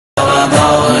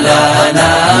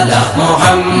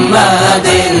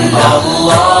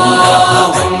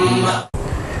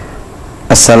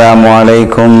السلام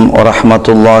عليكم ورحمة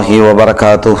الله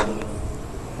وبركاته.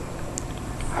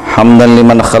 حمدا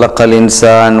لمن خلق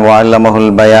الإنسان وعلمه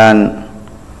البيان،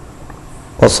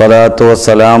 والصلاة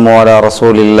والسلام على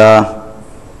رسول الله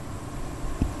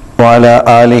وعلى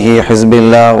آله حزب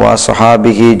الله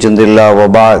وأصحابه جند الله،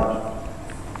 وبعد.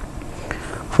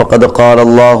 فقد قال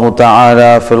الله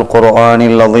تعالى في القرآن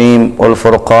العظيم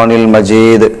والفرقان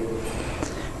المجيد: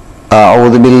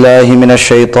 أعوذ بالله من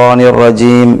الشيطان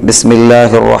الرجيم، بسم الله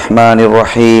الرحمن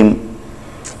الرحيم،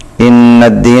 إن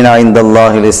الدين عند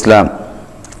الله الإسلام.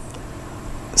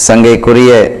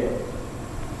 சங்கைக்குரிய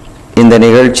இந்த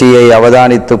நிகழ்ச்சியை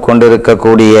அவதானித்து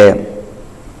கொண்டிருக்கக்கூடிய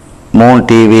மூன்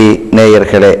டிவி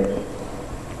நேயர்களே,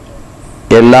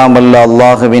 எல்லாம் வல்ல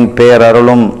அல்லாஹுவின்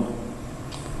பேரருளும்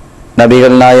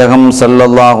நபிகள் நாயகம்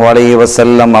ஸல்லல்லாஹு அலைஹி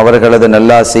வஸல்லம் அவர்களது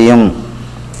நல்லாசியும்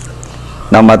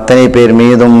நம் அத்தனை பேர்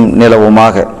மீதும்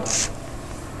நிலவுமாக.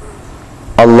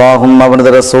 அல்லாஹும் அவனது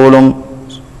ரசூலும்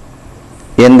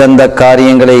எந்தெந்த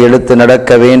காரியங்களை எடுத்து நடக்க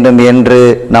வேண்டும் என்று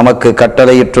நமக்கு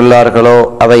கட்டளையிட்டுள்ளார்களோ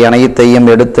அவை அனைத்தையும்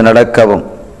எடுத்து நடக்கவும்,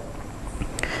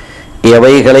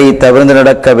 எவைகளை தவிர்த்து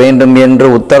நடக்க வேண்டும் என்று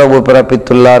உத்தரவு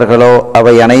பிறப்பித்துள்ளார்களோ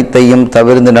அவை அனைத்தையும்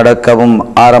தவிர்த்து நடக்கவும்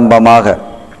ஆரம்பமாக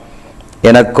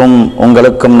எனக்கும்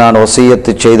உங்களுக்கும் நான்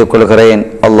வசியத்து செய்து கொள்கிறேன்.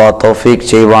 அல்லாஹ் தௌஃபீக்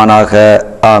செய்வானாக.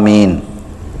 ஆமீன்.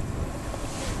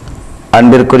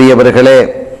 அன்பிற்குரியவர்களே,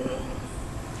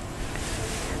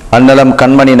 அன்னலம்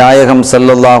கண்மணி நாயகம்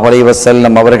ஸல்லல்லாஹு அலைஹி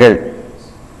வஸல்லம் அவர்கள்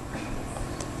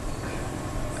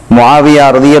முஆவியா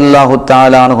ரலியல்லாஹு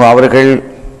தஆலா அன்ஹு அவர்கள்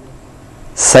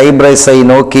சைப்ரஸை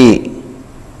நோக்கி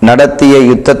நடத்திய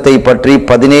யுத்தத்தை பற்றி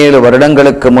 17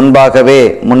 வருடங்களுக்கு முன்பாகவே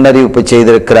முன்னறிவிப்பு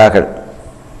செய்திருக்கிறார்கள்.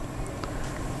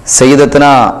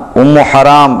 சையதத்துனா உம்மு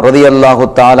ஹராம் ரலியல்லாஹு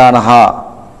தஆலா அன்ஹா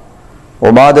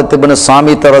உபாதத் இப்னு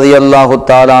சாமித் ரலியல்லாஹு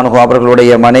தஆலா அன்ஹு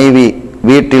அவர்களுடைய மனைவி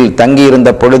வீட்டில் தங்கியிருந்த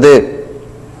பொழுது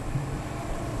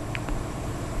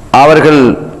அவர்கள்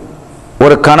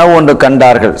ஒரு கனவு ஒன்று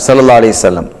கண்டார்கள் ஸல்லல்லாஹு அலைஹி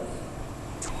வஸல்லம்.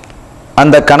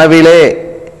 அந்த கனவிலே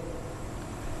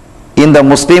இந்த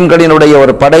முஸ்லிம்களினுடைய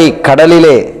ஒரு படை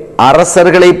கடலிலே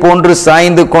அரசர்களை போன்று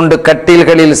சாய்ந்து கொண்டு,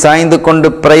 கட்டில்களில் சாய்ந்து கொண்டு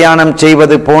பிரயாணம்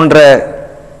செய்வது போன்ற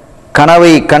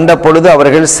கனவை கண்ட பொழுது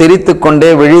அவர்கள் சிரித்து கொண்டே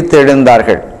விழித்து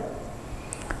எழுந்தார்கள்.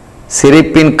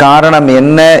 சிரிப்பின் காரணம்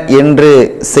என்ன என்று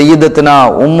சையதத்துனா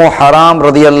உம்மு ஹராம்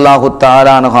ரலியல்லாஹு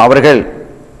தஆலா அன்ஹா அவர்கள்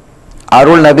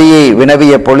அருள் நபியை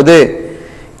வினவிய பொழுது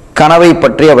கனவை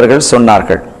பற்றி அவர்கள்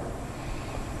சொன்னார்கள்.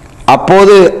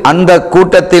 அப்போது அந்த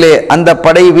கூட்டத்திலே, அந்த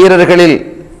படை வீரர்களில்,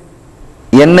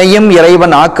 என்னையும்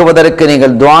இறைவன் ஆக்குவதற்கு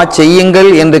நீங்கள் துஆ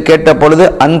செய்யுங்கள் என்று கேட்ட பொழுது,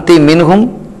 அந்தி மின்ஹும்,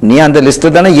 நீ அந்த லிஸ்ட்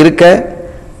தானே இருக்க,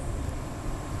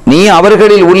 நீ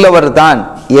அவர்களில் உள்ளவர் தான்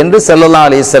என்று ஸல்லல்லாஹு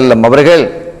அலைஹி வஸல்லம் அவர்கள்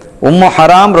உம்மு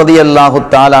ஹராம் ரலியல்லாஹு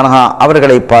தஆலா அன்ஹா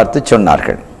அவர்களை பார்த்து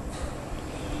சொன்னார்கள்.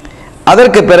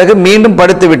 அதற்கு பிறகு மீண்டும்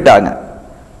படுத்து விட்டாங்க.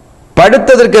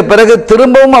 படுத்ததற்கு பிறகு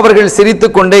திரும்பவும் அவர்கள் சிரித்து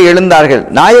கொண்டே எழுந்தார்கள்.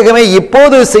 நாயகமே,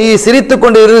 இப்போது சிரித்து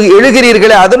கொண்டு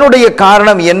எழுகிறீர்களே, அதனுடைய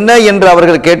காரணம் என்ன என்று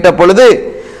அவர்கள் கேட்ட பொழுது,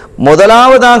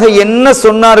 முதலாவதாக என்ன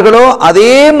சொன்னார்களோ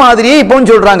அதே மாதிரியே இப்பவும்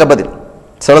சொல்றாங்க பதில்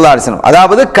ஸல்லல்லாஹு அலைஹி வஸல்லம்.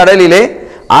 அதாவது கடலிலே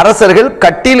அரசர்கள்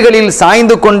கட்டில்களில்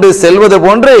சாய்ந்து கொண்டு செல்வது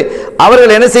போன்று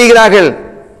அவர்கள் என்ன செய்கிறார்கள்,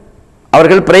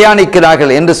 அவர்கள் பிரயாணிக்கிறார்கள்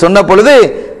என்று சொன்ன பொழுது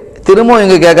திரும்பவும்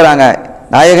இங்கு கேட்கிறாங்க,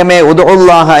 நாயகமே,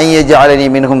 உதுல்லாஹ அய்யஜஅலனி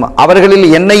மின்ஹும், அவர்களில்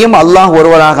என்னையும் அல்லாஹ்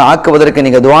ஒருவராக ஆக்குவதற்கு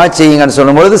நீங்க துஆ செய்யுங்கன்னு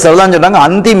சொல்லும் பொழுது ஸல்லல்லாஹு சொல்றாங்க,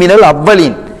 அந்தி மினல்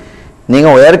அவ்வலீன், நீங்க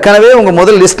ஏற்கனவே உங்க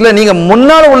முதல் லிஸ்ட்ல நீங்க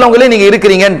முன்னால உள்ளவங்களே நீங்க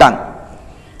இருக்கிறீங்கன்ட்டாங்க.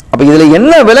 அப்ப இதுல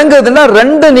என்ன விளங்குதுன்னா,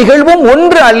 ரெண்டு நிகழ்வும்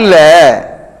ஒன்று அல்ல,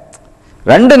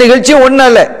 ரெண்டு நிகழ்ச்சியும் ஒன்று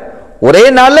அல்ல. ஒரே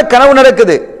நாள்ல கனவு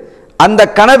நடக்குது. அந்த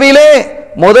கனவிலே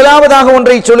முதலாவதாக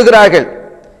ஒன்றை சொல்கிறார்கள்,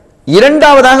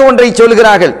 இரண்டாவதாக ஒன்றை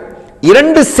சொல்கிறார்கள்.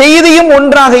 இரண்டு செய்தியும்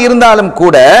ஒன்றாக இருந்தாலும்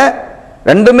கூட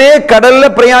ரெண்டுமே கடல்ல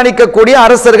பிரயாணிக்கக்கூடிய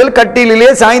அரசர்கள் கட்டிலே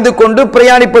சாய்ந்து கொண்டு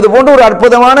பிரயாணிப்பது போன்ற ஒரு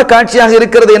அற்புதமான காட்சியாக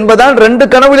இருக்கிறது என்பதால் ரெண்டு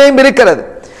கனவுலையும் இருக்கிறது.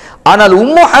 ஆனால்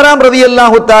உம்மு ஹராம்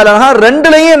ரலியல்லாஹு தஆலா அன்ஹா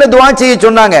ரெண்டுலையும் என்ன துஆ செய்ய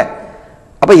சொன்னாங்க.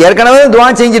 அப்ப ஏற்கனவே துஆ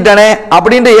செஞ்சிட்டானே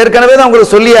அப்படின்ற ஏற்கனவே தான்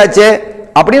உங்களுக்கு சொல்லியாச்சே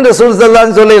அப்படின்னு ரசூல் ஸல்லல்லாஹு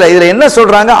அலைஹி வஸல்லம் சொல்லல. இதுல என்ன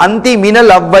சொல்றாங்க, அந்தி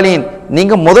மினல் அவ்வலீன்,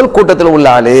 நீங்க முதல் கூட்டத்தில் உள்ள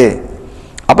ஆளு.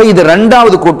 அப்ப இது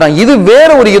இரண்டாவது கூட்டம், இது வேற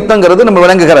ஒரு யுத்தங்கிறது நம்ம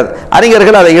விளங்குகிறது.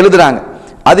 அறிஞர்கள் அதை எழுதுறாங்க,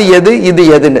 அது எது இது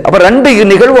எது. அப்ப ரெண்டு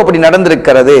நிகழ்வு அப்படி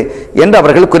நடந்திருக்கிறது என்று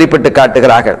அவர்கள் குறிப்பிட்டு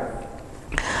காட்டுகிறார்கள்.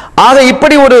 ஆக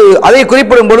இப்படி ஒரு அதை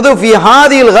குறிப்பிடும் பொழுது ஃபி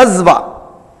ஹாதில் கஸ்வா,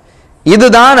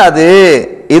 இதுதான் அது,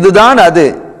 இதுதான் அது.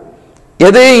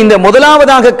 எது இந்த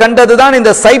முதலாவதாக கண்டதுதான்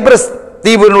இந்த சைப்ரஸ்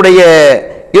தீவினுடைய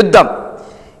யுத்தம்.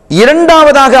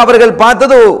 இரண்டாவதாக அவர்கள்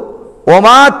பார்த்தது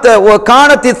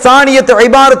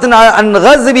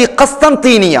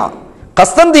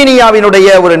கஸ்தந்தீனியாவினுடைய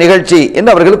ஒரு நிகழ்ச்சி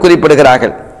என்று அவர்கள்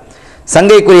குறிப்பிடுகிறார்கள்.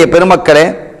 சங்கைக்குரிய பெருமக்களே,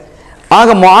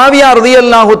 ஆக முஆவியா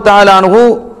ரலியல்லாஹு தஆலா அன்ஹு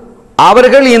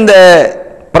அவர்கள் இந்த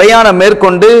பிரயாணம்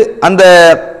மேற்கொண்டு அந்த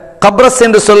கப்ரஸ்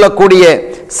என்று சொல்லக்கூடிய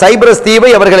சைப்ரஸ் தீவை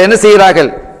அவர்கள் என்ன செய்கிறார்கள்?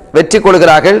 வெற்றி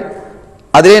கொள்கிறார்கள்.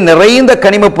 அதிலே நிறைந்த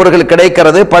கனிமப் பொருட்கள்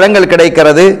கிடைக்கிறது, பழங்கள்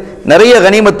கிடைக்கிறது, நிறைய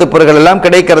கனிமத்து பொருட்கள் எல்லாம்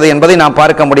கிடைக்கிறது என்பதை நாம்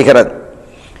பார்க்க முடிகிறது.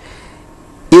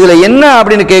 இதுல என்ன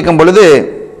அப்படின்னு கேட்கும் பொழுது,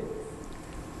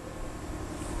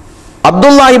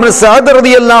 அப்துல்லாஹ் இப்னு சஅத்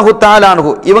ரலியல்லாஹு தஆலா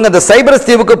அன்ஹு இவங்க இந்த சைப்ரஸ்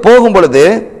தீவுக்கு போகும் பொழுது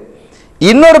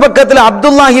இன்னொரு பக்கத்தில்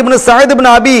அப்துல்லாஹ் இப்னு சஅத்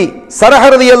இப்னு அபி ஸரஹ்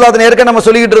ரலியல்லாஹு அன்ஹு ஏற்கனவே நம்ம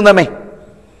சொல்லிக்கிட்டு இருந்தோமே,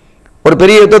 ஒரு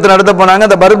பெரிய யுத்தத்தை நடத்த போனாங்க,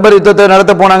 அந்த பர்பர் யுத்தத்தை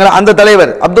நடத்த போனாங்க. அந்த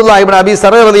தலைவர் அப்துல்லாஹ் இப்னு அபி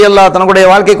ஸரஹ் ரலியல்லாஹு தன்னுடைய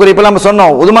வாழ்க்கை குறிப்பு நம்ம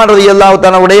சொன்னோம். உதுமான் ரலியல்லாஹு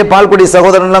தன்னுடைய பால்குடி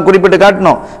சகோதரன் எல்லாம் குறிப்பிட்டு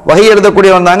காட்டினோம். வஹி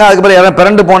எழுதக்கூடிய வந்தாங்க, அதுக்கப்புறம் யாரும்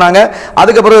பிறண்டு போனாங்க.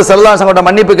 அதுக்கப்புறம் ஸல்லல்லாஹு அலைஹி வஸல்லம்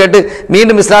மன்னிப்பு கேட்டு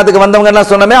மீண்டும் இஸ்லாத்துக்கு வந்தவங்க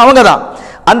எல்லாம் சொன்னமே அவங்க தான்.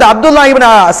 அந்த அப்துல்லாஹ் இப்னு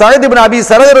சஅத் இப்னு அபி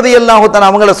ஸரஹ் ரலியல்லாஹு தஆலா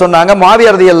அவங்கள சொன்னாங்க,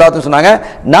 முஆவியா ரலியல்லாஹு தஆலா சொன்னாங்க,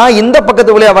 நான் இந்த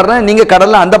பக்கத்து வழியா வர்றேன், நீங்க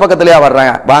கடல்ல அந்த பக்கத்துலயா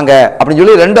வர்றேன் வாங்க அப்படின்னு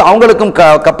சொல்லி ரெண்டு அவங்களுக்கும்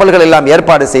கப்பல்கள் எல்லாம்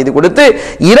ஏற்பாடு செய்து கொடுத்து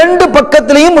இரண்டு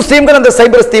பக்கத்திலையும் முஸ்லிம்கள் அந்த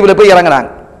சைப்ரஸ் தீவுல போய் இறங்குறாங்க.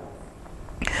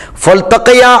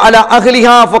 فالتقيا على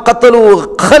اهلها فقتلوا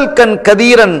خلقا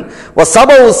كثيرا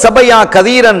وسبوا سبيا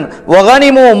كثيرا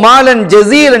وغنموا مالا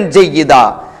جزيلا جيدا.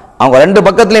 அவங்க ரெண்டு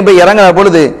பக்கத்துலயும் போய் இறங்குற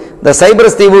பொழுது இந்த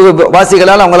சைப்ரஸ் தீவு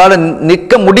வாசிகளால் அவங்களால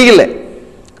நிற்க முடியல.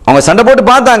 அவங்க சண்டை போட்டு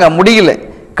பார்த்தாங்க, முடியல.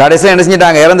 கடைசியில் என்ன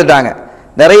செஞ்சிட்டாங்க? இறந்துட்டாங்க.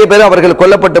 நிறைய பேர் அவர்கள்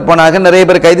கொல்லப்பட்டு போனார்கள், நிறைய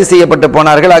பேர் கைது செய்யப்பட்டு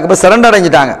போனார்கள். அதுக்கப்புறம் சரண்டர்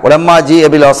அடைஞ்சிட்டாங்க. உலம்மாஜி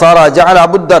அபில் அசாரா ஜஅல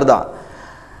அபுத்தர்தா.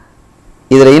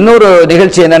 இதுல இன்னொரு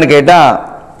நிகழ்ச்சி என்னன்னு கேட்டா,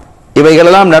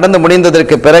 இவைகளெல்லாம் நடந்து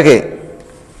முடிந்ததற்கு பிறகு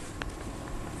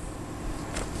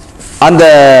அந்த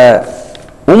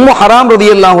உம்மு ஹராம்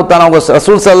ரலியல்லாஹு தஆலா அவங்க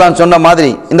ரசூல் ஸல்லல்லாஹு அலைஹி சொன்ன மாதிரி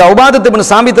இந்த உபாதத் இப்னு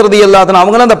சாமித் ரலியல்லாஹு தஆலா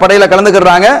அவங்களும் அந்த படையில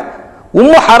கலந்துக்கறாங்க.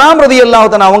 உம்மு ஹராம் ரலியல்லாஹு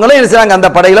தஆலா அவங்களும் என்ன செய்றாங்க? அந்த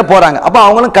படையில போறாங்க. அப்ப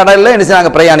அவங்களும் கடல்ல என்ன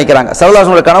செய்றாங்க? பிரயாணிக்கிறாங்க.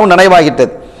 ஸல்லல்லாஹு அலைஹி கனவு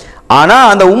நினைவாகிட்டது. ஆனா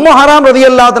அந்த உம்மு ஹராம்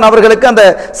ரலியல்லாஹு தஆலா அவர்களுக்கு அந்த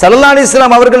ஸல்லல்லாஹு அலைஹி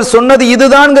வஸல்லம் அவர்கள் சொன்னது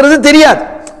இதுதான்ங்கிறது தெரியாது.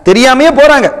 தெரியாமையே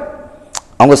போறாங்க.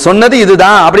 அவங்க சொன்னது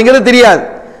இதுதான் அப்படிங்கிறது தெரியாது.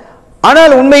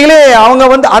 ஆனால் உண்மையிலே அவங்க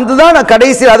அதுதான்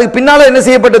கடைசி, அதுக்கு பின்னால என்ன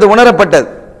செய்யப்பட்டது? உணரப்பட்டது.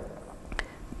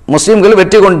 முஸ்லிம்கள்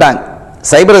வெற்றி கொண்டாங்க.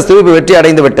 சைப்ரஸ் தீவு வெற்றி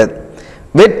அடைந்து விட்டது.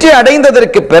 வெற்றி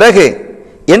அடைந்ததற்கு பிறகு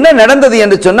என்ன நடந்தது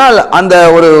என்று சொன்னால், அந்த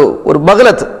ஒரு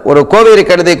பகலத் ஒரு கோவேரி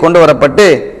கழுதை கொண்டு வரப்பட்டு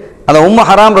அந்த உம்மு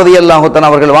ஹராம் ரலியல்லாஹு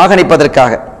தஆலா அவர்கள்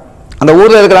வாகனிப்பதற்காக அந்த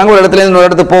ஊர்ல இருக்கிறாங்க, ஒரு இடத்துல இருந்து ஒரு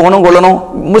இடத்துக்கு போகணும் கொள்ளணும்.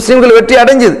 முஸ்லிம்கள் வெற்றி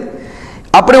அடைஞ்சது.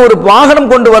 அப்படி ஒரு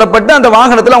வாகனம் கொண்டு வரப்பட்டு அந்த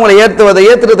வாகனத்தில் அவங்களை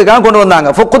ஏற்றுறதுக்காக கொண்டு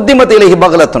வந்தாங்க. ஃபுக்குத்திமத் இலைஹி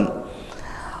பகலத்துன்,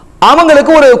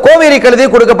 அவங்களுக்கு ஒரு கோவேரி கழுதை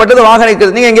கொடுக்கப்பட்டது.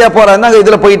 வாகனிக்கிறது, நீங்க எங்கேயா போறாங்க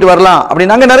இதுல போயிட்டு வரலாம்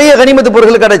அப்படின்னாங்க. நிறைய கனிமத்து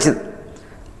பொருட்கள் கிடைச்சது.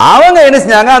 அவங்க என்ன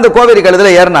செஞ்சாங்க? அந்த கோவேரி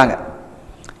கழுதையில ஏறினாங்க.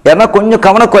 ஏன்னா கொஞ்சம்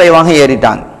கவனக்குறைவாக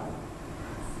ஏறிட்டாங்க.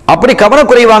 அப்படி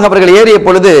கவனக்குறைவாக அவர்கள் ஏறிய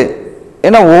பொழுது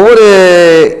ஏன்னா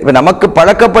இப்ப நமக்கு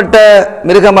பழக்கப்பட்ட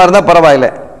மிருகமா இருந்தா பரவாயில்ல.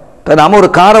 இப்ப நாம ஒரு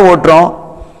காரை ஓட்டுறோம்,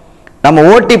 நம்ம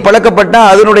ஓட்டி பழக்கப்பட்டா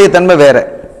அதனுடைய தன்மை வேற.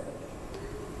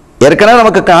 ஏற்கனவே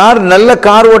நமக்கு நல்ல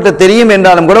கார் ஓட்ட தெரியும்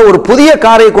என்றாலும் கூட ஒரு புதிய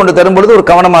காரை கொண்டு தரும் பொழுது ஒரு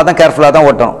கவனமாக தான், கேர்ஃபுல்லாக தான்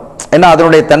ஓட்டணும். ஏன்னா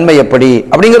அதனுடைய தன்மை எப்படி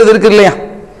அப்படிங்கிறது இருக்கு இல்லையா?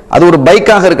 அது ஒரு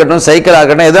பைக்காக இருக்கட்டும், சைக்கிளாக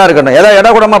இருக்கட்டும், எதா இருக்கட்டும், ஏதாவது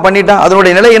இடகுடமா பண்ணிட்டா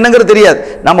அதனுடைய நிலை என்னங்கிறது தெரியாது.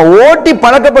 நம்ம ஓட்டி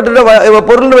பழக்கப்பட்ட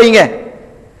பொருள் வைங்க,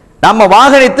 நம்ம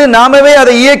வாகனித்து நாமவே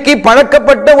அதை இயக்கி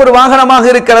பழக்கப்பட்ட ஒரு வாகனமாக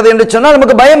இருக்கிறது என்று சொன்னால்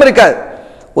நமக்கு பயம் இருக்காது.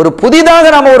 ஒரு புதிதாக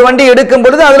நாம ஒரு வண்டி எடுக்கும்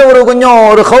பொழுது அதுல கொஞ்சம்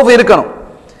ஒரு ஹவுஃப் இருக்கணும்.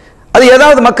 அது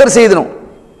ஏதாவது மக்கர் செய்யணும்.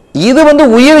 இது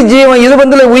உயிர் ஜீவன்,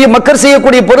 இது உயிர் மக்கர்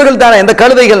செய்யக்கூடிய பொருட்கள் தானே இந்த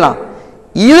கழுதைகள்லாம்.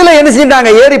 இதுல என்ன செஞ்சிட்டாங்க?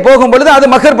 ஏறி போகும் பொழுது அது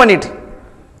மக்கர் பண்ணிட்டு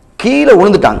கீழே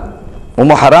விழுந்துட்டாங்க.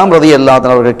 உம்மு ஹராம் ரலியல்லாஹு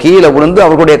அன்ஹா அவர்கள் கீழே விழுந்து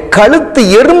அவர்களுடைய கழுத்து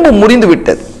எலும்பு முறிந்து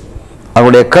விட்டது.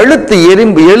 அவருடைய கழுத்து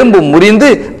எலும்பு முறிந்து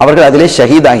அவர்கள் அதிலே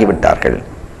ஷஹீதாகி விட்டார்கள்.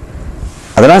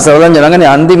 அதெல்லாம் சகோதரன் சொன்னாங்க, நீ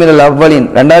அந்திமினல் அவ்வலின்,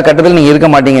 ரெண்டாவது கட்டத்தில் நீங்க இருக்க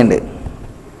மாட்டீங்க.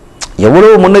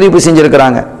 எவ்வளவு முன்னறிவிப்பு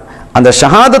செஞ்சிருக்கிறாங்க. அந்த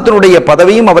ஷஹாதத்தினுடைய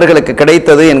பதவியும் அவர்களுக்கு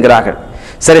கிடைத்தது என்கிறார்கள்.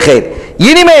 சரி,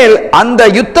 இனிமேல் அந்த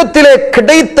யுத்தத்திலே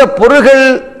கிடைத்த பொருள்கள்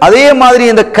அதே மாதிரி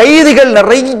இந்த கைதிகள்,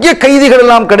 நிறைய கைதிகள்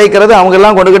எல்லாம் கிடைக்கிறது. அவங்க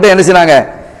எல்லாம் கொண்டுகிட்டு என்ன செய்றாங்க?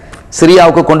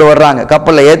 சிரியாவுக்கு கொண்டு வர்றாங்க.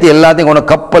 கப்பல்ல ஏத்தி எல்லாத்தையும் கொண்டு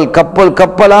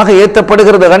கப்பலாக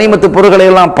ஏற்றப்படுகிறது. கனிமத்து பொருட்களை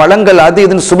எல்லாம், பழங்கள், அது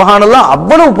இதுன்னு சுபஹானல்லாஹ்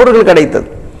அவ்வளவு பொருட்கள் கிடைத்தது.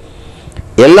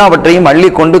 எல்லாவற்றையும்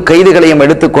அள்ளிக்கொண்டு கைதிகளையும்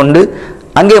எடுத்துக்கொண்டு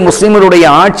அங்கே முஸ்லிம்களுடைய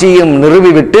ஆட்சியையும்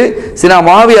நிறுவிவிட்டு சினா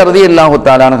முஆவியா ரலியல்லாஹு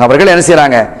தஆலா அவர்கள் என்ன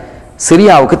செய்றாங்க?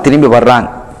 சிரியாவுக்கு திரும்பி வர்றாங்க.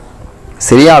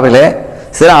 சிரியாவிலே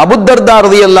அபுத்தர்தா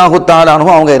ரலியல்லாஹு தஆலா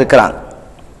அவங்க இருக்கிறாங்க.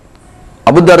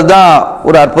 அபுத்தர்தா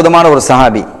ஒரு அற்புதமான ஒரு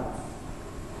சஹாபி.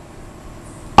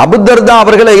 அபுத்தர்தா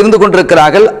அவர்களை இருந்து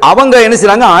கொண்டிருக்கிறார்கள். அவங்க என்ன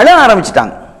செய்றாங்க? அழ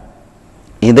ஆரம்பிச்சிட்டாங்க.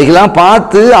 இதையெல்லாம்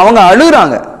பார்த்து அவங்க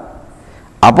அழுறாங்க.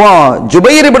 அப்போ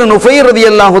ஜுபைர் இப்னு நுஃபைர்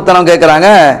ரலியல்லாஹு தஆலா கேட்கிறாங்க,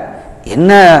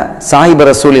 என்ன சாஹிப்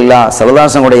ரசூலில்லா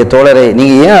சல்லல்லாஹு தோழரே,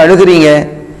 நீங்க ஏன் அழுகிறீங்க?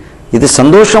 இது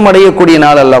சந்தோஷம் அடையக்கூடிய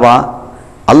நாள் அல்லவா?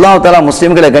 அல்லாஹ் தஆலா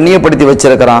முஸ்லிம்களை கண்ணியப்படுத்தி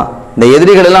வச்சிருக்கிறான். இந்த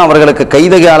எதிரிகள் எல்லாம் அவர்களுக்கு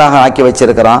கைதிகளாக ஆக்கி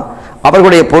வச்சிருக்கிறான்.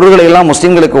 அவர்களுடைய பொருள்களை எல்லாம்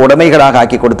முஸ்லிம்களுக்கு உடைமைகளாக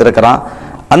ஆக்கி கொடுத்திருக்கிறான்.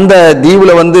 அந்த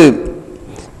தீவுல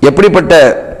எப்படிப்பட்ட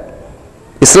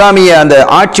இஸ்லாமிய அந்த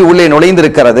ஆட்சி உள்ளே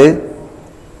நுழைந்திருக்கிறது,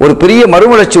 ஒரு பெரிய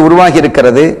மறுமலர்ச்சி உருவாகி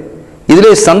இருக்கிறது.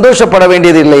 இதிலே சந்தோஷப்பட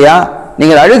வேண்டியது இல்லையா?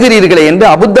 நீங்கள் அழுகிறீர்களே என்று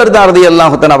அபூதர்தா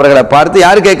ரலியல்லாஹு தஆலா அவர்களை பார்த்து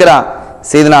யார் கேட்கிறா?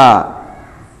 சையதுனா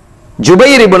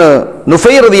ஜுபைர் இப்னு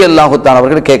நுஃபைர் ரலியல்லாஹு தஆலா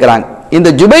அவர்கள் கேட்கிறாங்க. இந்த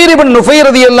ஜுபைர் இப்னு நுஃபைர்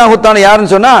ரலியல்லாஹு தஆலா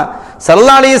யாருன்னு சொன்னா,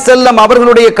 ஸல்லல்லாஹு அலைஹி வஸல்லம்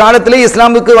அவர்களுடைய காலத்திலே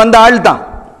இஸ்லாமுக்கு வந்த ஆள் தான்.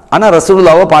 ஆனா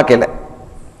ரசூலுல்லாஹ்வை பார்க்கல.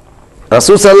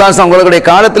 ரசூல் ஸல்லல்லாஹு அலைஹி வஸல்லம் அவங்களுடைய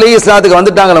காலத்திலேயே இஸ்லாத்துக்கு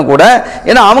வந்துட்டாங்களும் கூட.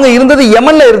 ஏன்னா அவங்க இருந்தது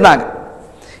யமன்ல இருந்தாங்க.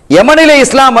 யமனிலே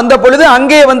இஸ்லாம் வந்த பொழுது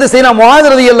அங்கே சையதுனா முஆத்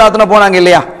ரலியல்லாஹு அன்ஹு போனாங்க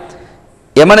இல்லையா?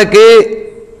 யமனுக்கு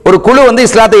ஒரு குழு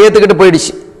இஸ்லாத்தை ஏத்துக்கிட்டு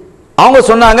போயிடுச்சு. அவங்க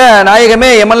சொன்னாங்க, நாயகமே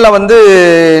யமன்ல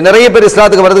நிறைய பேர்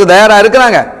இஸ்லாத்துக்கு வர்றதுக்கு தயாரா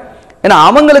இருக்கிறாங்க. ஏன்னா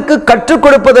அவங்களுக்கு கற்றுக்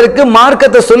கொடுப்பதற்கு,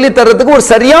 மார்க்கத்தை சொல்லி தர்றதுக்கு ஒரு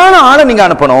சரியான ஆளை நீங்க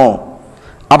அனுப்பணும்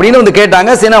அப்படின்னு கேட்டாங்க.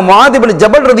 சையதுனா முஆத் இப்னு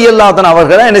ஜபல் ரலியல்லாஹு அன்ஹு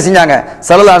அவர்களை என்ன செஞ்சாங்க?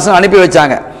 ஸல்லல்லாஹு அலைஹி வஸல்லம் அனுப்பி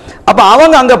வச்சாங்க. அப்ப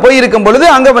அவங்க அங்க போய் இருக்கும் பொழுது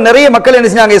அங்க நிறைய மக்கள் என்ன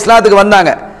செஞ்சாங்க? இஸ்லாத்துக்கு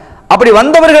வந்தாங்க. அப்படி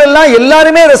வந்தவர்கள் எல்லாம்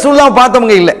எல்லாருமே ரசூலுல்லாஹ்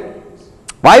பார்த்தவங்க இல்லை.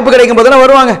 வாய்ப்பு கிடைக்கும் போதெல்லாம்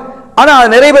வருவாங்க. ஆனா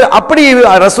நிறைய பேர் அப்படி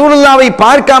ரசூலுல்லாஹ்வை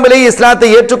பார்க்காமலே இஸ்லாத்தை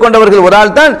ஏற்றுக்கொண்டவர்கள் ஒரு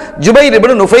ஆள் தான் ஜுபைர்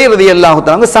இப்னு நுஃபைர் ரலியல்லாஹு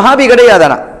தஆலா. சஹாபி கிடையாது.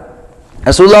 ஆனா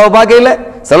ரசூலுல்லாஹ்வை பார்க்கல.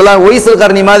 ஸல்லல்லாஹு ஒய்ஸுல்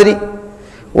கர்னி மாதிரி.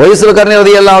 ஒய்ஸுல் கர்னி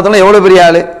ரலியல்லாஹு தஆலா எவ்வளவு பெரிய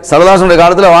ஆளு, ஸல்லல்லாஹு அலைஹி வஸல்லம்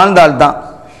காலத்துல வாழ்ந்த ஆள் தான்.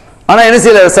 ஆனா என்ன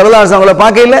செய்யல, ஸல்லல்லாஹு அலைஹி வஸல்லம்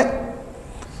பார்க்கல.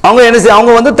 அவங்க என்ன செய்ய,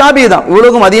 அவங்க தாபி தான்.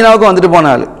 இவ்வளவுக்கும் மதீனாவுக்கு வந்துட்டு போன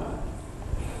ஆளு.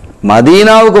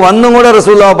 மதீனாவுக்கு வந்தும் கூட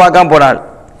ரசூலுல்லாஹ்வை பார்க்காம போனாள்.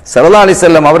 ஸல்லல்லாஹு அலைஹி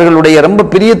வஸல்லம் அவர்களுடைய ரொம்ப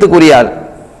பிரியத்துக்குரிய ஆள்.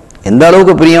 எந்த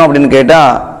அளவுக்கு பிரியம் அப்படின்னு கேட்டா,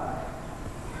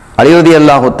 அலி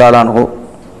ரலியல்லாஹு தஆலா அன்ஹு,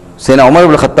 சையதுனா உமர்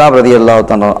இப்னு கத்தாப் ரலியல்லாஹு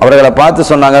தஆலா அவர்களை பார்த்து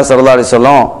சொன்னாங்க ஸல்லல்லாஹு அலைஹி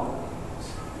வஸல்லம்,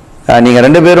 நீங்க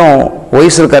ரெண்டு பேரும்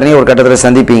ஒய்ஸுல் கர்னியை ஒரு கட்டத்தில்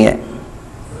சந்திப்பீங்க.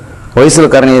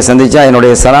 ஒய்ஸுல் கர்னியை சந்திச்சா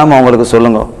என்னுடைய சலாம் அவங்களுக்கு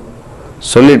சொல்லுங்க,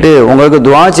 சொல்லிட்டு உங்களுக்கு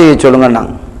துஆ செய்ய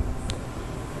சொல்லுங்கன்னாங்க.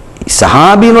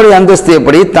 சஹாபியினுடைய அந்தஸ்து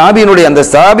எப்படி, தாபியினுடைய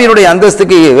அந்தஸ்து, சஹாபியினுடைய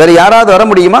அந்தஸ்துக்கு வேற யாராவது வர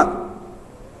முடியுமா?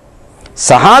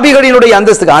 சஹாபிகளினுடைய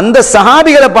அந்தஸ்துக்கு அந்த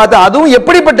சஹாபிகளை பார்த்து, அதுவும்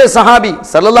எப்படிப்பட்ட சஹாபி,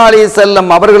 ஸல்லல்லாஹு அலைஹி வஸல்லம்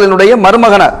அவர்களினுடைய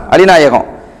மருமகனார் அலிநாயகம்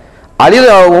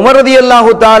உமர் ரலியல்லாஹு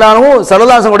தஆலா அன்ஹு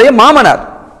ஸல்லல்லாஹு அலைஹி வஸல்லம் மாமனார்.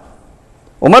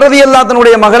 உமர் ரலியல்லாஹு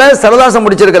அன்ஹுடைய மகளை ஸல்லல்லாஹு அலைஹி வஸல்லம்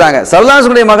முடிச்சிருக்கிறாங்க, ஸல்லல்லாஹு அலைஹி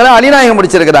வஸல்லம் மகளை அலிநாயகம்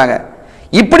முடிச்சிருக்கிறாங்க.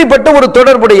 இப்படிப்பட்ட ஒரு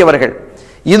தொடர்புடையவர்கள்.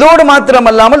 இதோடு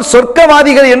மாத்திரமல்லாமல்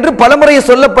சொர்க்கவாதிகள் என்று பலமுறை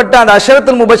சொல்லப்பட்ட அந்த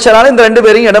அஷரத்துல் முபஷ்ஷரால இந்த ரெண்டு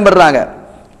பேரையும் இடம்பெறாங்க.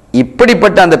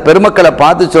 இப்படிப்பட்ட அந்த பெருமக்களை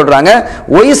பார்த்து சொல்றாங்க,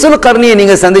 ஒய்ஸுல் கர்னியை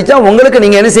நீங்க சந்திச்சா உங்களுக்கு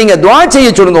நீங்க என்ன செய்யுங்க, துஆ செய்ய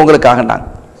சொல்லுங்க உங்களுக்காக.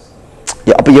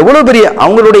 அப்ப எவ்வளவு பெரிய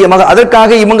அவங்களுடைய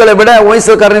அதற்காக இவங்களை விட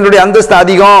ஒய்ஸுல் கர்னியுடைய அந்தஸ்து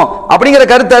அதிகம் அப்படிங்கிற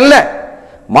கருத்து அல்ல.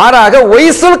 மாறாக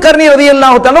ஒய்ஸுல் கர்னி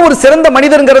ரலியல்லாஹு தஆலா ஒரு சிறந்த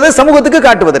மனிதர்ங்கிறதை சமூகத்துக்கு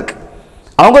காட்டுவதற்கு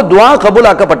அவங்க துஆ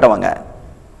கபூலாக்கப்பட்டவங்க.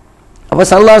 அப்ப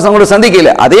ஸல்லல்லாஹு அலைஹி வஸல்லம்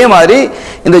சந்திக்கல. அதே மாதிரி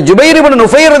இந்த ஜுபைர் இப்னு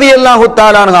நுஃபைர் ரலியல்லாஹு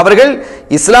தஆலா அன்ஹு அவர்கள்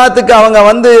இஸ்லாத்துக்கு அவங்க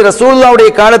ரசூலுல்லாஹ்வுடைய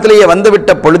காலத்திலேயே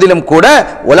வந்துவிட்ட பொழுதிலும் கூட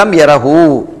உலம் யரஹு,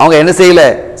 அவங்க என்ன செய்யல,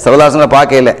 ஸல்லல்லாஹு அலைஹி வஸல்லம்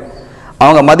பார்க்கல.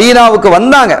 அவங்க மதீனாவுக்கு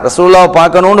வந்தாங்க, ரசூலுல்லாஹ்வை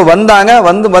பார்க்கணும்னு வந்தாங்க.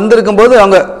 வந்திருக்கும் போது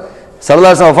அவங்க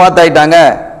ஸல்லல்லாஹு அலைஹி வஸல்லம் வஃபாத் ஆயிட்டாங்க.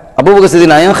 அபூபக்கர்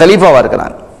சித்திக் நாயகம் கலீஃபாவா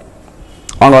இருக்கிறாங்க.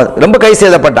 அவங்க ரொம்ப கை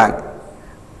சேதப்பட்டாங்க.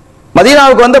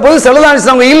 மதீனாவுக்கு வந்த போது ஸல்லல்லாஹு அலைஹி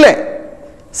வஸல்லம் இல்லை,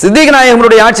 சித்திக்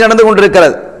நாயகமுடைய ஆட்சி நடந்து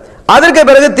கொண்டிருக்கிறது. அதற்கு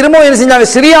பிறகு திரும்பவும் என்ன செஞ்சாங்க,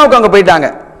 சிரியாவுக்கு அங்க போயிட்டாங்க.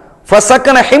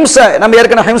 ஃபஸக்கன ஹிம்ஸ, நம்ம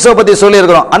ஏற்கனவே ஹிம்ஸை பத்தி சொல்லி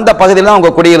இருக்கிறோம், அந்த பகுதியில் தான்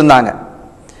அவங்க குடியிருந்தாங்க.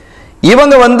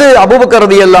 இவங்க அபூபக்கர்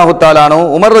ரலியல்லாஹு தஆலா அன்ஹு,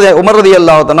 உமர்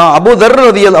ரலியல்லாஹு தஆலா,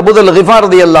 அபூதர் கிஃபார்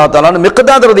ரலியல்லாஹு தஆலா,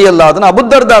 மிக்தாத் ரலியல்லாஹு தஆலா,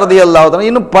 அபூதர்தா ரலியல்லாஹு தஆலா,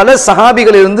 இன்னும் பல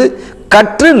சஹாபிகள் இருந்து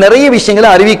கற்று நிறைய விஷயங்களை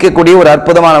அறிவிக்கக்கூடிய ஒரு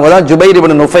அற்புதமானவங்க தான் ஜுபைர்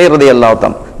இப்னு நுஃபைர் ரலியல்லாஹு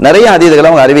தஆலா. நிறைய ஹதீஸ்களை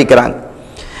அவங்க அறிவிக்கிறாங்க.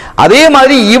 அதே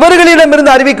மாதிரி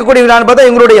இவர்களிடமிருந்து அறிவிக்கக்கூடிய பார்த்தா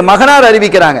இவங்களுடைய மகனார்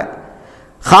அறிவிக்கிறாங்க.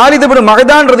 ஹாலித் இப்னு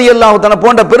மஹ்தான் ரலியல்லாஹு தஆலா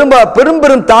போன்ற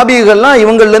பெரும் தாபிகள்லாம்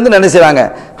இவங்கள்ல இருந்து நினைச்சாங்க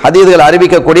ஹதீஸ்கள்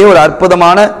அறிவிக்கக்கூடிய ஒரு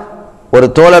அற்புதமான ஒரு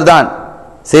தோழர் தான்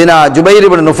சையதுனா ஜுபைர்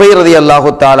இப்னு நுஃபைர் ரலியல்லாஹு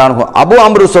தஆலா அன்ஹு. அபு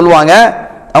அம்ரு சொல்வாங்க,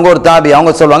 அவங்க ஒரு தாபி,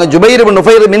 அவங்க சொல்வாங்க ஜுபைர் இப்னு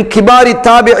நுஃபைர் மின் கிபாரி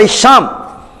தாபிஇ ஷாம்,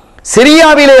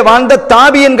 சிரியாவிலே வாழ்ந்த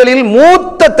தாபியன்களில்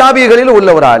மூத்த தாபிகளில் உள்ள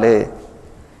ஒரு ஆளு,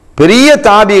 பெரிய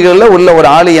தாபிகள்ல உள்ள ஒரு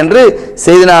ஆளு என்று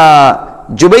சையதுனா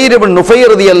ஜுபைர் இப்னு நுஃபைர்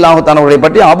ரலியல்லாஹு தஆலா அவர்களை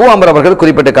பற்றி அபு அம்ர் அவர்கள்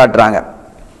குறிப்பிட்டு காட்டுறாங்க.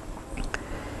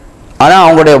 ஆனா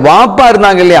அவங்களுடைய வாப்பா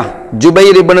இருந்தாங்க இல்லையா,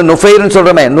 ஜுபைர் இப்னு நுஃபைர்னு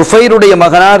சொல்றமே, நுஃபைருடைய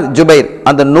மகனார் ஜுபைர்,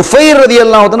 அந்த நுஃபைர்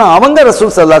ரலியல்லாஹு தஆலா அவங்க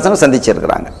ரசூல் ஸல்லல்லாஹு அலைஹி வஸல்லம்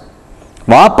சந்திச்சிருக்கிறாங்க.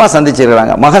 வாப்பா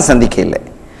சந்திச்சிருக்கிறாங்க, மகன் சந்திக்க இல்லை.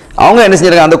 அவங்க என்ன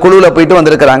செஞ்சிருக்காங்க, அந்த குழுவில் போயிட்டு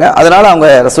வந்திருக்கிறாங்க. அதனால அவங்க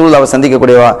ரசூலுல்லாஹ்வை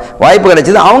சந்திக்கக்கூடிய வாய்ப்பு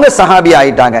கிடைச்சது. அவங்க சஹாபி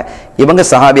ஆயிட்டாங்க, இவங்க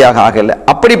சஹாபியாக ஆகல.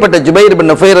 அப்படிப்பட்ட ஜுபைர்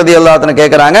பின் நுஃபைர் ரலியல்லாஹு அன்ஹு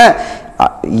கேட்கறாங்க,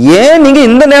 ஏன் நீங்க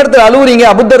இந்த நேரத்தில் அழுவுறீங்க?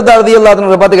 அபூ தர்தா ரலியல்லாஹு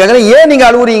அன்ஹு பார்த்து கேட்கறாங்க, ஏன் நீங்க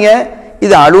அழுவுறீங்க?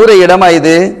 இது அழுவுற இடமா?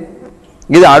 இது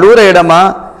அழுவுற இடமா?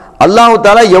 அல்லாஹ்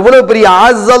தஆலா எவ்வளவு பெரிய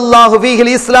அஸல்லாஹு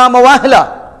ஃபீஹில் இஸ்லாம வஹ்லா,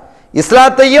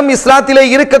 இஸ்லாத்தையும் இஸ்லாத்திலே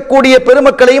இருக்கக்கூடிய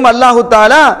பெருமக்களையும் அல்லாஹ்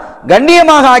தஆலா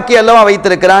கண்ணியமாக ஆக்கி அல்லவா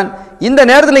வைத்திருக்கிறான். இந்த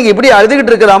நேரத்தில் நீங்க இப்படி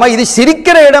அழுதுகிட்டு இருக்கலாமா? இது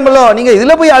சிரிக்கிற இடமல்லோ, நீங்க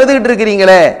இதுல போய் அழுதுகிட்டு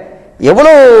இருக்கிறீங்களே.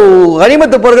 எவ்வளவு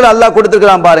கனிமத்து பொருட்களை அல்லாஹ்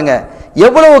கொடுத்திருக்கிறான் பாருங்க,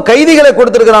 எவ்வளவு கைதிகளை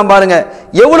கொடுத்திருக்கிறான் பாருங்க,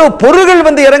 எவ்வளவு பொருள்கள்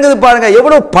வந்து இறங்குது பாருங்க,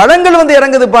 எவ்வளவு பழங்கள் வந்து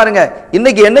இறங்குது பாருங்க.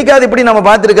 இன்னைக்கு என்னைக்காவது இப்படி நம்ம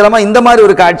பார்த்திருக்கிறோமா இந்த மாதிரி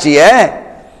ஒரு காட்சியை?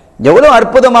 எவ்வளவு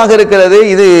அற்புதமாக இருக்கிறது.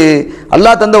 இது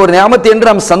அல்லாஹ் தந்த ஒரு நியாமத்து என்று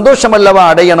நாம் சந்தோஷம் அல்லவா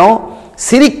அடையணும்.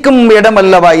 சிரிக்கும் இடம்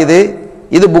அல்லவா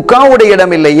இது புக்காவுடைய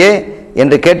இடம் இல்லையே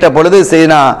என்று கேட்ட பொழுது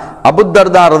சையதுனா அபூ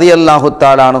தர்தா ரலியல்லாஹு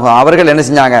தஆலா அன்ஹு அவர்கள் என்ன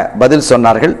செஞ்சாங்க, பதில்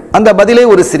சொன்னார்கள். அந்த பதிலை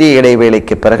ஒரு சிறிய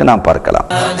இடைவேளைக்கு பிறகு நாம் பார்க்கலாம்.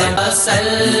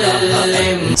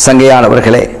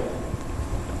 சங்கையானவர்களே,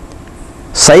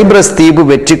 சைப்ரஸ் தீவு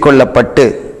வெற்றி கொள்ளப்பட்டு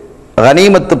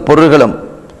கனிமத்து பொருள்களும்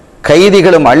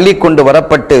கைதிகளும் அள்ளி கொண்டு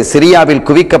வரப்பட்டு சிரியாவில்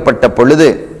குவிக்கப்பட்ட பொழுது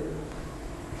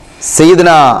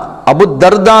சையதுனா அபூ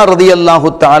தர்தா ரலியல்லாஹு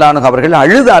தஆலா அன்ஹு அவர்கள்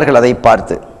அழுதார்கள். அதை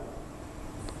பார்த்து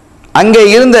அங்கே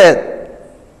இருந்த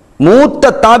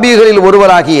மூத்த தாபிகளில்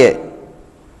ஒருவராகிய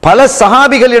பல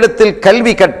சஹாபிகளிடத்தில்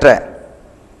கல்வி கற்ற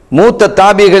மூத்த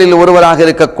தாபிகளில் ஒருவராக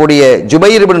இருக்கக்கூடிய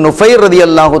ஜுபைர் இப்னு நுஃபைர்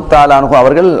ரலியல்லாஹு தஆலா அன்ஹு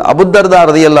அவர்கள் அபூ தர்தா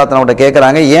ரலியல்லாஹு தஆலா அவர்கிட்ட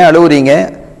கேட்குறாங்க, ஏன் அழுவுறீங்க?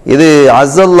 இது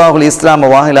அஸல்லாஹுல் இஸ்லாம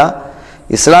வாஹிலா,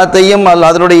 இஸ்லாத்தையும்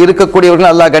அதனுடைய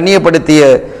இருக்கக்கூடியவர்கள் அல்லாஹ் கண்ணியப்படுத்திய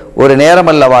ஒரு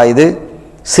நேரம் அல்லவா இது?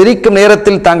 சிரிக்கும்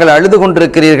நேரத்தில் தாங்கள் அழுது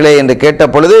கொண்டிருக்கிறீர்களே என்று கேட்ட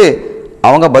பொழுது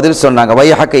அவங்க பதில் சொன்னாங்க,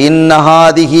 வைஹக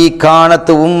இன்னஹாதிஹி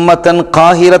கானத் உம்மத்தன்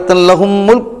காஹிரத்தன் லஹும்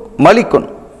மலிக்குன்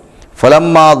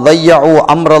ஃபலம்மா ضيعوا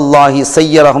அம்ர அல்லாஹி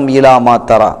சய்யரஹும் இலா மா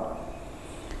தரா.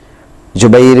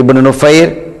 ஜுபைர் இப்னு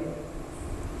நுஃபைர்,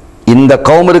 இந்த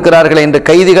கௌம் இருக்கிறார்கள் என்று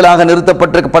கைதிகளாக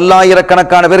நிறுத்தப்பட்டிருக்க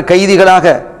பல்லாயிரக்கணக்கான பேர் கைதிகளாக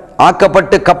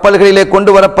ஆக்கப்பட்டு கப்பல்களிலே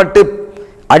கொண்டு வரப்பட்டு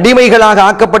அடிமைகளாக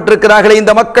ஆக்கப்பட்டிருக்கிறார்களே,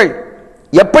 இந்த மக்கள்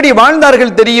எப்படி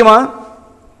வாழ்ந்தார்கள் தெரியுமா?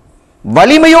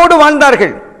 வலிமையோடு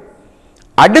வாழ்ந்தார்கள்,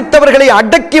 அடுத்தவர்களை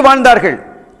அடக்கி வாழ்ந்தார்கள்.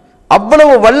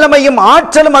 அவ்வளவு வல்லமையும்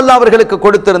ஆற்றலும் அல்லாஹ் அவர்களுக்கு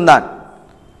கொடுத்திருந்தான்.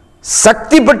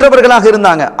 சக்தி பெற்றவர்களாக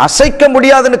இருந்தாங்க, அசைக்க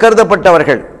முடியாதுன்னு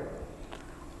கருதப்பட்டவர்கள்.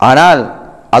 ஆனால்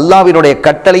அல்லாஹ்வினுடைய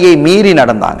கட்டளையை மீறி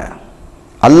நடந்தாங்க.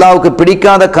 அல்லாஹ்வுக்கு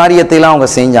பிடிக்காத காரியத்தை எல்லாம் அவங்க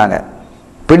செஞ்சாங்க,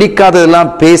 பிடிக்காததெல்லாம்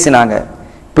பேசினாங்க,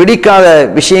 பிடிக்காத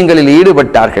விஷயங்களில்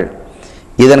ஈடுபட்டார்கள்.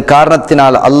 இதன்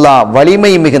காரணத்தினால் அல்லாஹ்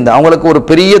வலிமை மிகுந்த, அவங்களுக்கு ஒரு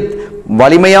பெரிய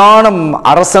வலிமையான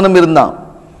அரசனும் இருந்தான்,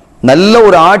 நல்ல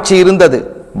ஒரு ஆட்சி இருந்தது,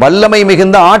 வல்லமை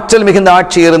மிகுந்த ஆற்றல் மிகுந்த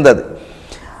ஆட்சி இருந்தது.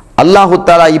 அல்லாஹு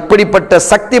தஆலா இப்படிப்பட்ட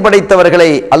சக்தி படைத்தவர்களை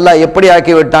அல்லாஹ் எப்படி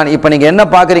ஆக்கி விட்டான்? இப்ப நீங்க என்ன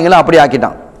பாக்குறீங்களோ அப்படி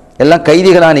ஆக்கிட்டான். எல்லாம்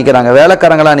கைதிகளா நிக்கிறாங்க,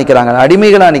 வேலைக்காரங்களா நிக்கிறாங்க,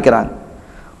 அடிமைகளா நிக்கிறாங்க.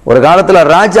 ஒரு காலத்துல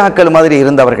ராஜாக்கள் மாதிரி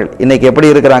இருந்தவர்கள் இன்னைக்கு எப்படி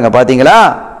இருக்கிறாங்க பாத்தீங்களா?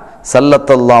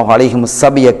 ஸல்லல்லாஹு அலைஹி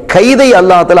வஸல்லம் கைதை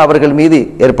அல்லாஹ் தஆலா அவர்கள் மீது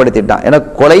ஏற்படுத்திட்டான். என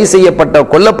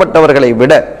கொல்லப்பட்டவர்களை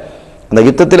விட, அந்த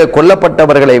யுத்தத்தில்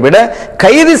கொல்லப்பட்டவர்களை விட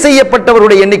கைது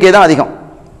செய்யப்பட்டவருடைய எண்ணிக்கை தான் அதிகம்.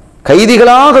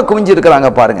 கைதிகளாக குவிஞ்சு இருக்கிறாங்க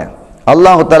பாருங்க.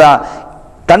 அல்லாஹ் தஆலா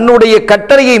தன்னுடைய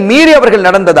கட்டளையை மீறி அவர்கள்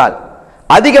நடந்ததால்,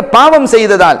 அதிக பாவம்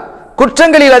செய்ததால்,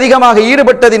 குற்றங்களில் அதிகமாக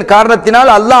ஈடுபட்டதின் காரணத்தினால்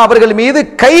அல்லாஹ் அவர்கள் மீது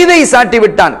கைதை சாட்டி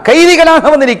விட்டான். கைதிகளாக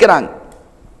வந்து நிற்கிறாங்க.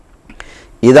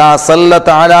 இதா ஸல்லத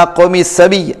அலா கௌமி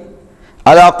ஸபிய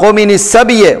அலா கௌமினி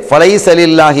ஸபிய ஃபலைஸ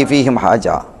லில்லாஹி ஃபீஹிம்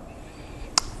ஹாஜா.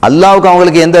 அல்லாஹ்வுக்கு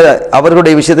அவங்களுக்கு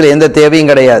அவர்களுடைய விஷயத்தில் எந்த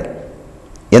தேவையும் கிடையாது.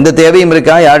 எந்த தேவையும்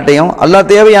இருக்கா யார்கிட்டையும்? அல்லாஹ்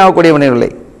தேவையாகக்கூடியவன்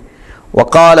இல்லை.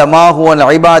 வகால மா ஹுவ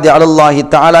இபாதி அலல்லாஹி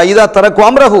தஆலா இதா தரக்கு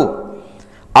அம்ரஹு.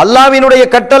 அல்லாஹ்வினுடைய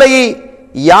கட்டளையை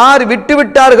யார்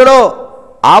விட்டுவிட்டார்களோ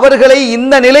அவர்களை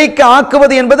இந்த நிலைக்கு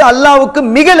ஆக்குவது என்பது அல்லாஹ்வுக்கு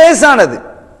மிக லேசானது.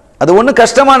 அது ஒன்றும்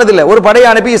கஷ்டமானது இல்லை. ஒரு படையை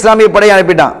அனுப்பி இஸ்லாமிய படையை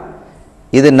அனுப்பிட்டான்.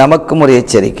 இது நமக்கும் ஒரு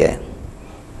எச்சரிக்கை.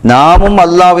 நாமும்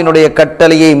அல்லாஹ்வினுடைய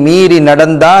கட்டளையை மீறி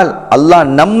நடந்தால் அல்லாஹ்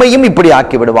நம்மையும் இப்படி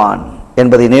ஆக்கி விடுவான்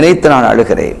என்பதை நினைத்து நான்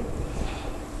அழுகிறேன்.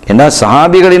 ஏன்னா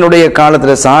சஹாபிகளினுடைய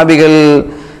காலத்தில், சஹாபிகள்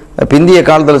பிந்திய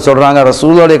காலத்தில் சொல்றாங்க,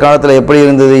 ரசூலுடைய காலத்தில் எப்படி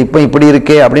இருந்தது, இப்போ இப்படி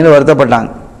இருக்கே அப்படின்னு வருத்தப்பட்டாங்க.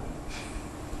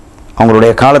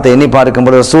 அவங்களுடைய காலத்தை எண்ணி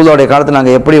பார்க்கும்போது ரசூலுடைய காலத்தில்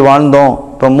நாங்கள் எப்படி வாழ்ந்தோம்,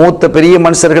 இப்போ மூத்த பெரிய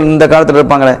மனுஷர்கள் இந்த காலத்தில்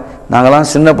இருப்பாங்களே, நாங்களாம்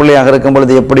சின்ன பிள்ளையாக இருக்கும்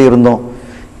பொழுது எப்படி இருந்தோம்,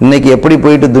 இன்னைக்கு எப்படி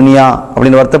போயிட்டு துனியா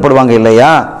அப்படின்னு வருத்தப்படுவாங்க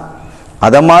இல்லையா?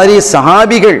 அத மாதிரி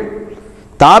சஹாபிகள்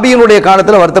தாபியினுடைய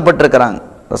காலத்தில் வருத்தப்பட்டிருக்கிறாங்க.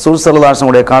 ரசூல் ஸல்லல்லாஹு அலைஹி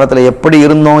வஸல்லம் காலத்தில் எப்படி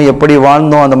இருந்தோம், எப்படி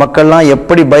வாழ்ந்தோம், அந்த மக்கள்லாம்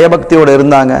எப்படி பயபக்தியோடு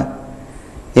இருந்தாங்க,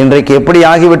 இன்றைக்கு எப்படி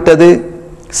ஆகிவிட்டது?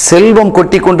 செல்வம்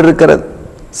கொட்டி கொண்டிருக்கிறது.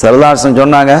 ஸல்லல்லாஹு அலைஹி வஸல்லம்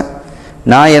சொன்னாங்க,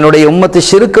 நான் என்னுடைய உம்மத்து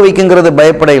ஷிர்க் வைக்குங்கிறது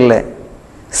பயப்பட இல்லை.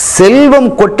 செல்வம்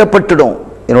கொட்டப்பட்டுடும்,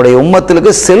 என்னுடைய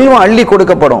உம்மத்துக்கு செல்வம் அள்ளி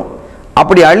கொடுக்கப்படும்.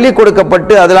 அப்படி அள்ளி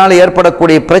கொடுக்கப்பட்டு அதனால்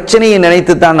ஏற்படக்கூடிய பிரச்சனையை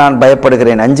நினைத்து தான் நான்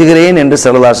பயப்படுகிறேன், அஞ்சுகிறேன் என்று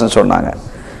ஸல்லல்லாஹு சொன்னாங்க.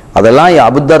 அதெல்லாம்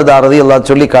அபூதர்தா ரலியல்லாஹு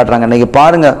சொல்லி காட்டுறாங்க. இன்னைக்கு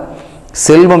பாருங்க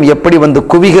செல்வம் எப்படி வந்து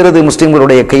குவிகிறது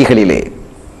முஸ்லிம்களுடைய கைகளிலே.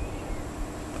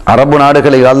 அரபு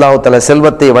நாடுகளில் அல்லாஹ் தஆலா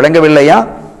செல்வத்தை வழங்கவில்லையா?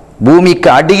 பூமிக்கு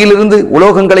அடியிலிருந்து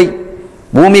உலோகங்களை,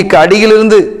 பூமிக்கு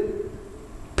அடியிலிருந்து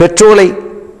பெட்ரோலை,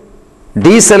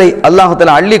 டீசலை அல்லாஹ்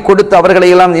தஆலா அள்ளி கொடுத்து அவர்களை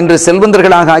எல்லாம் இன்று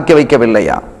செல்வந்தர்களாக ஆக்கி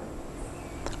வைக்கவில்லையா?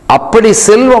 அப்படி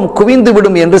செல்வம் குவிந்து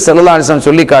விடும் என்று ஸல்லல்லாஹு அலைஹி வஸல்லம்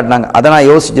சொல்லி காட்டினாங்க. அதை நான்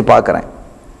யோசிச்சு பார்க்கிறேன்.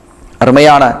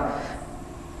 அருமையான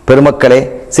பெருமக்களே,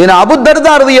 சீனா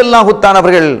அபூதர்தா ரலியல்லாஹு தஆலா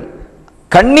அவர்கள்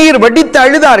கண்ணீர் வடித்து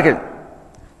அழுதார்கள்.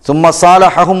 சும்ம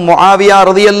சாலஹஹும் முஆவியா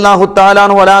ரலியல்லாஹு தஆலா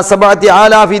அன்ஹு அலா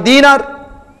 7000 தீனார்.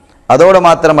 அதோட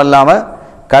மாத்திரமல்லாம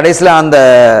கடைசியில் அந்த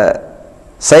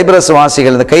சைப்ரஸ்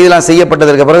வாசிகள் இந்த கைதெல்லாம்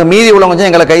செய்யப்பட்டதற்கு பிறகு மீதி உள்ளவங்க கொஞ்சம்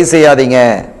எங்களை கைது செய்யாதீங்க,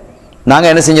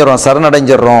 நாங்கள் என்ன செஞ்சிடறோம்,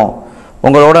 சரணடைஞ்சிடறோம்,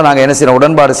 உங்களோட நாங்கள் என்ன செய்யறோம்,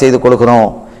 உடன்பாடு செய்து கொடுக்குறோம்,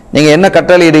 நீங்கள் என்ன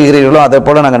கட்டளை இடுகிறீர்களோ அதை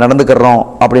போல் நாங்கள் நடந்துக்கிறோம்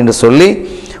அப்படின்னு சொல்லி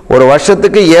ஒரு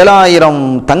வருஷத்துக்கு 7000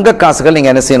 தங்க காசுகள்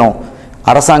நீங்கள் என்ன செய்யணும்,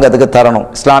 அரசாங்கத்துக்கு தரணும்,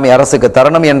 இஸ்லாமிய அரசுக்கு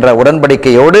தரணும் என்ற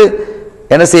உடன்படிக்கையோடு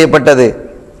என்ன செய்யப்பட்டது,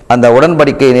 அந்த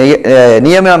உடன்படிக்கை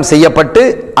நியமனம் செய்யப்பட்டு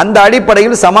அந்த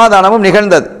அடிப்படையில் சமாதானமும்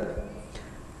நிகழ்ந்தது.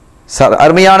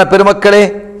 அருமையான பெருமக்களே,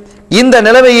 இந்த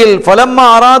நிலைமையில் ஃபலம்மா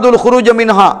அராதுல் குரூஜ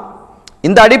மின்ஹா,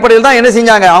 இந்த அடிப்படையில் தான் என்ன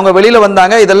செஞ்சாங்க, அவங்க வெளியில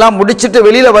வந்தாங்க. இதெல்லாம் முடிச்சிட்டு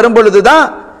வெளியில வரும் பொழுது தான்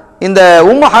இந்த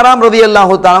உம்மு ஹராம்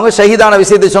ரலியல்லாஹு தஆலா அவங்க ஷஹீதான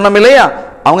விஷயத்தை சொன்னோம் இல்லையா,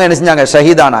 அவங்க என்ன செஞ்சாங்க,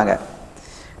 ஷஹீதானாங்க.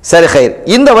 சரி ஹைர்.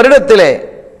 இந்த வருடத்திலே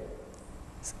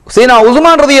சீனா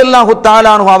உஸ்மான் ரலியல்லாஹு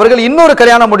தஆலா அன்ஹு அவர்கள் இன்னொரு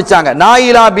கல்யாணம் முடிச்சாங்க.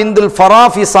 நாயிலா பிந்துல்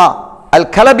ஃபராஃபிசா அல்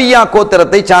கலபியா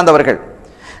கோத்திரத்தை சார்ந்தவர்கள்.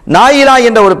 நாயிலா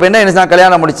என்ற ஒரு பெண்ணை என்ன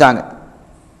கல்யாணம் முடிச்சாங்க.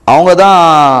 அவங்க தான்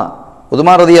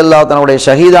உஸ்மான் ரலியல்லாஹு தஆலாவுடைய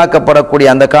ஷஹீதாக்கப்படக்கூடிய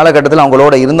அந்த காலகட்டத்தில்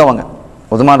அவங்களோட இருந்தவங்க.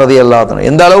 உஸ்மான் ரலியல்லாஹு தஆலா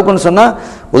எந்த அளவுக்குன்னு சொன்னால்,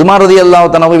 உஸ்மான்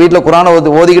ரலியல்லாஹு தஆலா வீட்டில் குர்ஆனை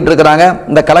ஓதிக்கிட்டு இருக்கிறாங்க.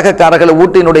 இந்த கலகக்காரர்கள்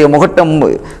ஊட்டினுடைய முகட்டம்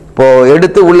இப்போ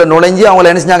எடுத்து உள்ள நுழைஞ்சு அவங்கள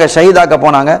என்ன செஞ்சாங்க, ஷஹீதாக்க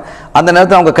போனாங்க. அந்த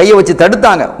நேரத்தில் அவங்க கையை வச்சு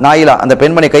தடுத்தாங்க. நாயிலா அந்த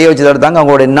பெண்மணி கையை வச்சு தடுத்தாங்க.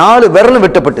 அவங்களுடைய 4 விரலும்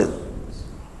வெட்டப்பட்டது.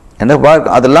 என்ன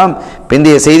அதெல்லாம்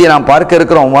பிந்தைய செய்தியை நாம் பார்க்க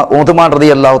இருக்கிறோம். உஸ்மான்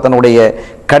ரலியல்லாஹு தஆலாவுடைய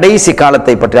கடைசி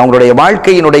காலத்தை பற்றி, அவங்களுடைய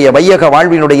வாழ்க்கையினுடைய வையக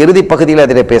வாழ்வினுடைய இறுதி பகுதியில்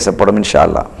அதிலே பேசப்படும் இன்ஷா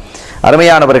அல்லாஹ்.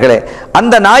 அருமையானவர்களே,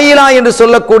 அந்த நாயிலா என்று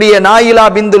சொல்லக்கூடிய நாயிலா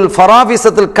பிந்துல்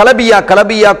ஃபராஃபிசத்துல்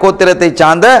கலபியா கோத்திரத்தை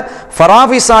சார்ந்த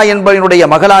ஃபராஃபிசா என்பவனுடைய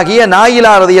மகளாகிய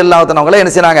நாயிலா ரலியல்லாஹு தஆலா அவங்களை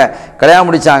என்ன செய்றாங்க, கல்யாணம்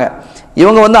முடிச்சாங்க.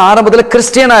 இவங்க வந்து ஆரம்பத்தில்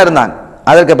கிறிஸ்டியனா இருந்தாங்க.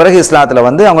 அதற்கு பிறகு இஸ்லாத்தில்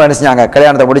வந்து அவங்க என்ன செஞ்சாங்க,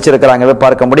 கல்யாணத்தை முடிச்சிருக்கிறாங்க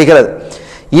பார்க்க முடிகிறது.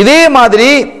 இதே மாதிரி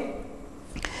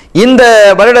இந்த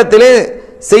வருடத்திலே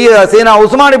சையதுனா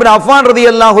உஸ்மான் இப்னு அஃபான்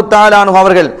ரலியல்லாஹு தஆலா அன்ஹு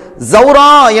அவர்கள் ஜௌரா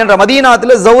என்ற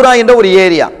மதீனாத்தில் ஜௌரா என்ற ஒரு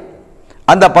ஏரியா,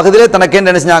 அந்த பகுதியிலே தனக்கு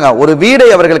என்ன செஞ்சாங்க, ஒரு வீடை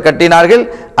அவர்கள் கட்டினார்கள்.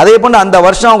 அதே போன்று அந்த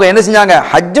வருஷம் அவங்க என்ன செஞ்சாங்க,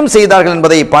 ஹஜ்ஜும் செய்தார்கள்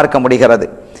என்பதை பார்க்க முடிகிறது.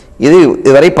 இது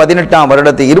இதுவரை 18ஆம்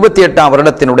வருடத்தில் 28ஆம்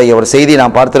வருடத்தினுடைய ஒரு செய்தி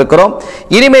நாம் பார்த்திருக்கிறோம்.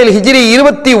 இனிமேல் ஹிஜ்ரி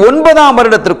 29ஆம்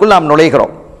வருடத்திற்குள் நாம்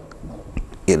நுழைகிறோம்.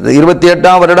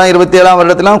 28ஆம் வருடம் 27ஆம்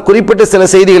வருடத்திலாம் குறிப்பிட்ட சில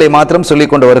செய்திகளை மாத்திரம்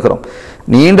சொல்லிக் கொண்டு வருகிறோம்.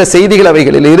 நீண்ட செய்திகள்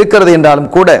அவைகளில் இருக்கிறது என்றாலும்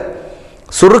கூட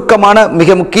சுருக்கமான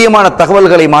மிக முக்கியமான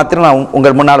தகவல்களை மாத்திரம் நாம்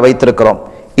உங்கள் முன்னால் வைத்திருக்கிறோம்.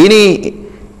 இனி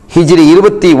ஹிஜ்ரி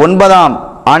 29ஆம்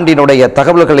ஆண்டினுடைய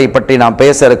தகவல்களை பற்றி நாம்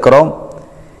பேச இருக்கிறோம்.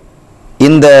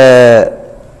 இந்த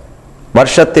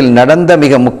வருஷத்தில் நடந்த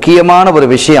மிக முக்கியமான ஒரு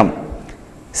விஷயம்,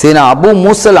 சீனா அபு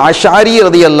மூசல் அஷாரி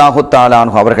ரலியல்லாஹு தஆலா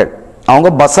அன்ஹு அவர்கள், அவங்க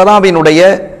பஸ்ராவினுடைய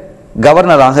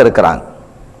கவர்னராக இருக்கிறாங்க.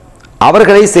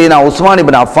 அவர்களை சீனா உஸ்மான்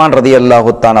இப்னு அஃபான் ரலியல்லாஹு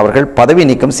தஆலா அவர்கள் பதவி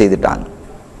நீக்கம் செய்துட்டாங்க.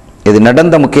 இது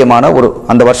நடந்த முக்கியமான ஒரு,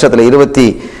 அந்த வருஷத்தில்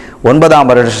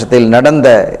 29ஆம் வருஷத்தில் நடந்த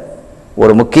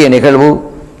ஒரு முக்கிய நிகழ்வு.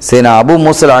 சீனா அபு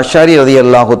மூசல் அஷாரி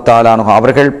ரலியல்லாஹு தஆலா அன்ஹு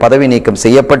அவர்கள் பதவி நீக்கம்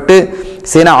செய்யப்பட்டு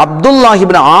சீனா அப்துல்லாஹ்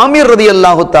இப்னு ஆமிர்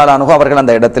ரலியல்லாஹு தஆலா அன்ஹு அவர்கள்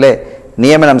அந்த இடத்திலே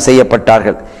நியமனம்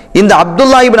செய்யப்பட்டார்கள். இந்த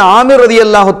அப்துல்லாஹ் இப்னு ஆமிர்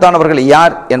ரலியல்லாஹு தஆலா அவர்கள்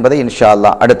யார் என்பதை இன்ஷா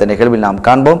அல்லாஹ் அடுத்த நிகழ்வில் நாம்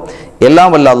காண்போம்.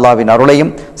 எல்லாம் வல்ல அல்லாஹ்வின்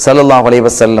அருளையும் ஸல்லல்லாஹு அலைஹி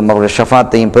வஸல்லம் அவருடைய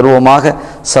ஷஃபாத்தையும் பெறுவோமாக.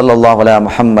 ஸல்லல்லாஹு அலா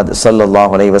முஹம்மத்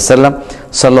ஸல்லல்லாஹு அலைஹி வஸல்லம்,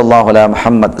 ஸல்லல்லாஹு அலா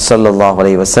முஹம்மத் ஸல்லல்லாஹு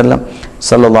அலைஹி வஸல்லம்,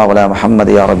 ஸல்லல்லாஹு அலா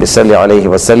முஹம்மத் யா ரப்பி ஸல்லி அலைஹி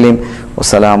வஸல்லிம்.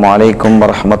 வஸ்ஸலாமு அலைக்கும்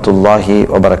வரஹ்மத்துல்லாஹி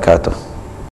வபரகாத்துஹு.